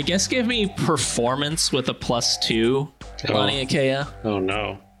 I guess give me performance with a +2, Lonnie Ikea. Oh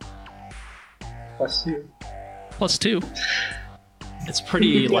no. +2. +2. It's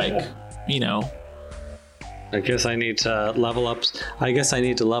pretty like, you know. I guess I need to level up. I guess I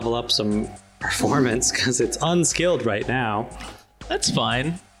need to level up some performance because it's unskilled right now. That's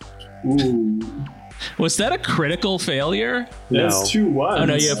fine. Ooh, Was that a critical failure? that's No. 2 ones. Oh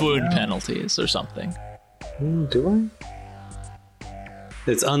no, you have wound penalties or something. Do I?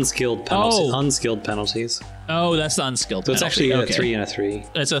 It's unskilled penalties. Oh. Unskilled penalties. Oh, that's the unskilled So it's penalty. actually a Okay. 3 and a 3.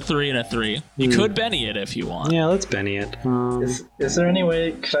 It's a 3 and a 3. You could Benny it if you want. Yeah, let's Benny it. Is there any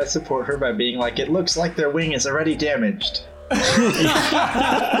way could I support her by being like, it looks like their wing is already damaged? Like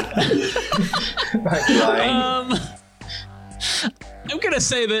lying. I'm gonna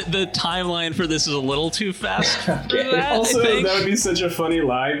say that the timeline for this is a little too fast for that, Also, I think. that would be such a funny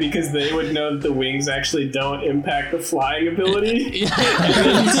lie because they would know that the wings actually don't impact the flying ability. And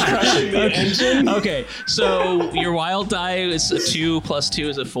then he's crushing the engine. Okay, so your wild die is a 2 + 2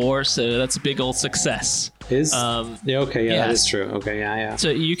 is a 4, so that's a big old success. Yeah, okay, yeah, yeah. that is true. Okay, yeah. So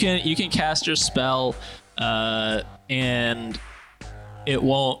you can cast your spell, and it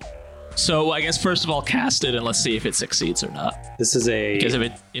won't. So I guess first of all, cast it and let's see if it succeeds or not. This is Because a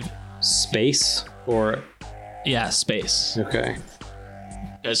if space or yeah, space. okay.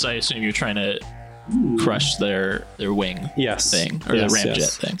 Because I assume you're trying to crush their wing Yes. thing or Yes, the ramjet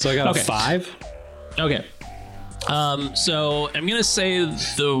yes. thing. So I got Okay. a 5. Okay. So I'm gonna say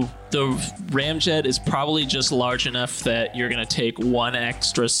the ramjet is probably just large enough that you're gonna take 1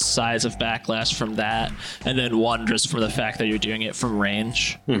 extra size of backlash from that, and then 1 just from the fact that you're doing it from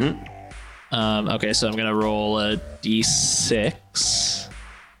range. Okay, so I'm gonna roll a d6.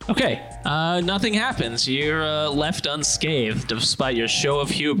 Okay, nothing happens. You're left unscathed despite your show of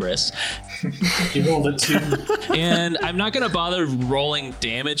hubris. You rolled a 2. And I'm not gonna bother rolling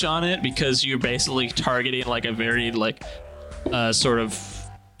damage on it because you're basically targeting like a very like sort of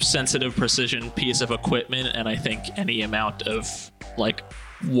sensitive precision piece of equipment, and I think any amount of like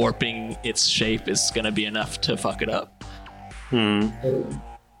warping its shape is gonna be enough to fuck it up. I'm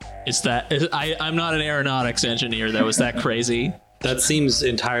not an aeronautics engineer though. Is that crazy? That seems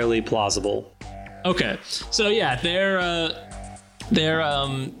entirely plausible. Okay, so yeah, their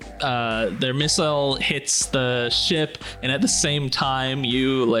missile hits the ship, and at the same time,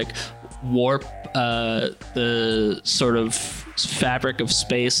 you like warp the sort of fabric of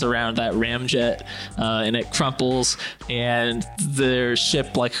space around that ramjet, and it crumples, and their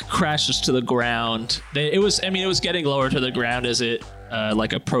ship like crashes to the ground. It was getting lower to the ground as it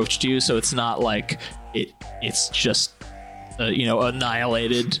like approached you, so it's not like it's just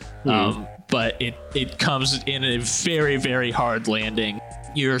annihilated. But it comes in a very, very hard landing.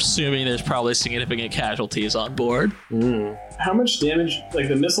 You're assuming there's probably significant casualties on board. How much damage? Like,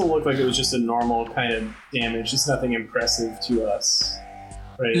 the missile looked like it was just a normal kind of damage. It's nothing impressive to us,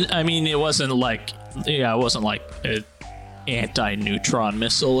 right? I mean, it wasn't like an anti-neutron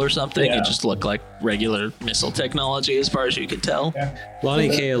missile or something. Yeah. It just looked like regular missile technology as far as you could tell. Lonnie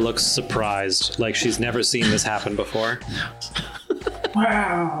Kea looks surprised, like she's never seen this happen before.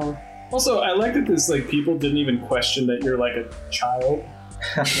 Wow. Also, I like that this people didn't even question that you're like a child.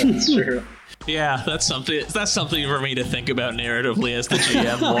 That's true. Yeah, that's something for me to think about narratively as the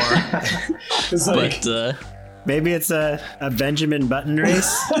GM more. It's like, But Maybe it's a Benjamin Button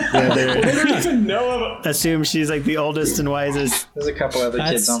race. I don't even know about. Assume she's like the oldest and wisest. There's a couple other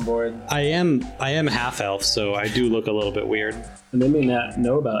kids on board. I am half elf, so I do look a little bit weird. And they may not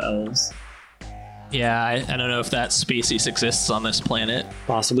know about elves. Yeah, I don't know if that species exists on this planet.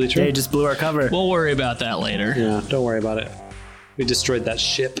 Possibly true. They just blew our cover. We'll worry about that later. Yeah, don't worry about it. We destroyed that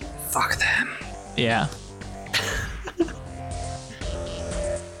ship. Fuck them. Yeah.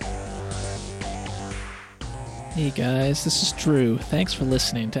 Hey guys, this is Drew. Thanks for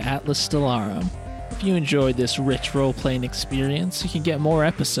listening to Atlas Stellarum. If you enjoyed this rich role-playing experience, you can get more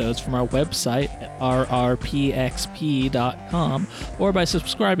episodes from our website at rrpxp.com or by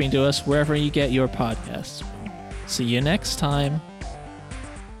subscribing to us wherever you get your podcasts. See you next time.